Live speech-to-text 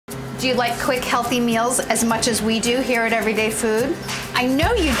Do you like quick, healthy meals as much as we do here at Everyday Food? I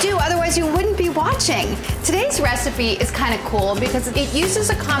know you do, otherwise you wouldn't be watching. Today's recipe is kind of cool because it uses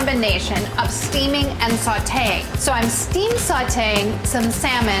a combination of steaming and sauteing. So I'm steam sauteing some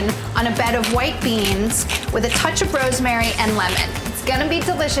salmon on a bed of white beans with a touch of rosemary and lemon. It's gonna be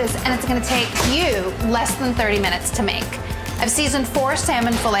delicious and it's gonna take you less than 30 minutes to make. I've seasoned 4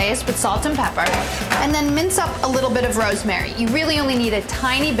 salmon fillets with salt and pepper, and then mince up a little bit of rosemary. You really only need a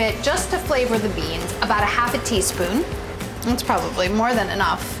tiny bit just to flavor the beans, about a half a teaspoon. That's probably more than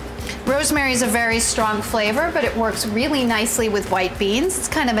enough. Rosemary is a very strong flavor, but it works really nicely with white beans. It's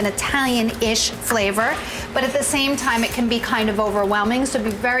kind of an Italian-ish flavor, but at the same time it can be kind of overwhelming, so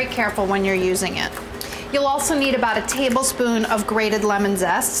be very careful when you're using it. You'll also need about a tablespoon of grated lemon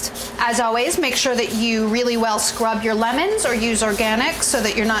zest. As always, make sure that you really well scrub your lemons or use organic so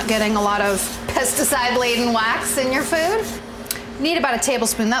that you're not getting a lot of pesticide-laden wax in your food. Need about a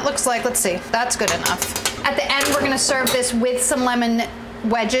tablespoon. That looks like, let's see, that's good enough. At the end, we're gonna serve this with some lemon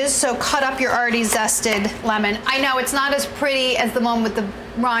wedges, so cut up your already zested lemon. I know it's not as pretty as the one with the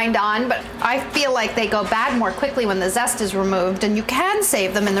rind on, but I feel like they go bad more quickly when the zest is removed, and you can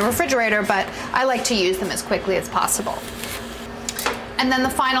save them in the refrigerator, but I like to use them as quickly as possible. And then the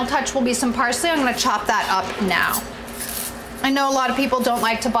final touch will be some parsley. I'm gonna chop that up now. I know a lot of people don't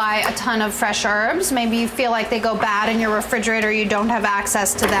like to buy a ton of fresh herbs. Maybe you feel like they go bad in your refrigerator, you don't have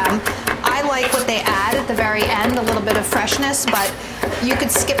access to them. I like what they add at the very end, a little bit of freshness, but you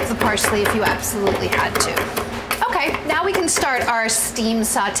could skip the parsley if you absolutely had to. Okay, now we can start our steam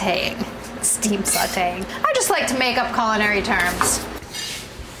sauteing. Steam sauteing. I just like to make up culinary terms.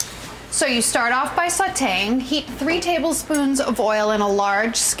 So you start off by sauteing. Heat 3 tablespoons of oil in a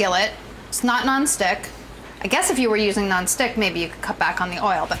large skillet. It's not nonstick. I guess if you were using nonstick, maybe you could cut back on the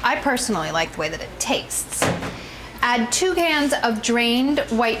oil, but I personally like the way that it tastes. Add 2 cans of drained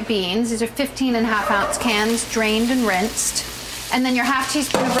white beans. These are 15.5-ounce cans, drained and rinsed. And then your half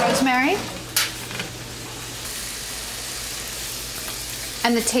teaspoon of rosemary.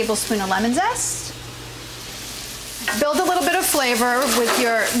 And the tablespoon of lemon zest. Build a little bit of flavor with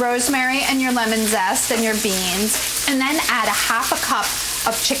your rosemary and your lemon zest and your beans. And then add a half a cup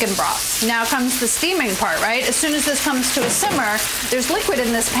of chicken broth. Now comes the steaming part, right? As soon as this comes to a simmer, there's liquid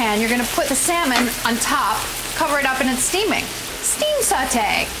in this pan. You're gonna put the salmon on top, cover it up, and it's steaming. Steam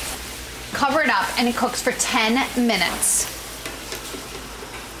saute. Cover it up and it cooks for 10 minutes.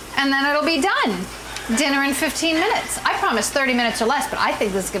 And then it'll be done. Dinner in 15 minutes. I promised 30 minutes or less, but I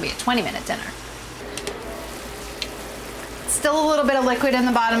think this is gonna be a 20-minute dinner. Still a little bit of liquid in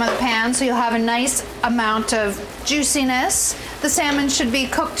the bottom of the pan, so you'll have a nice amount of juiciness. The salmon should be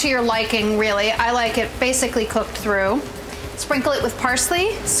cooked to your liking, really. I like it basically cooked through. Sprinkle it with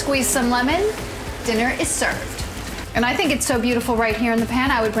parsley, squeeze some lemon, dinner is served. And I think it's so beautiful right here in the pan,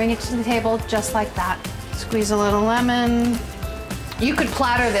 I would bring it to the table just like that. Squeeze a little lemon. You could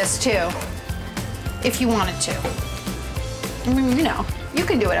platter this too, if you wanted to. I mean, you know, you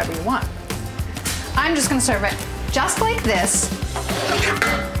can do whatever you want. I'm just gonna serve it just like this.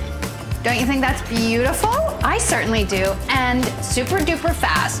 Don't you think that's beautiful? I certainly do, and super duper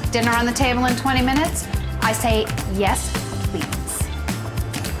fast. Dinner on the table in 20 minutes? I say yes, please.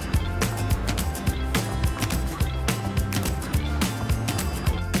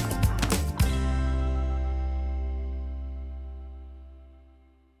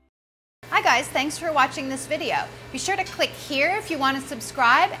 Hi guys, thanks for watching this video. Be sure to click here if you want to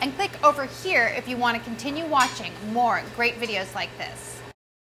subscribe, and click over here if you want to continue watching more great videos like this.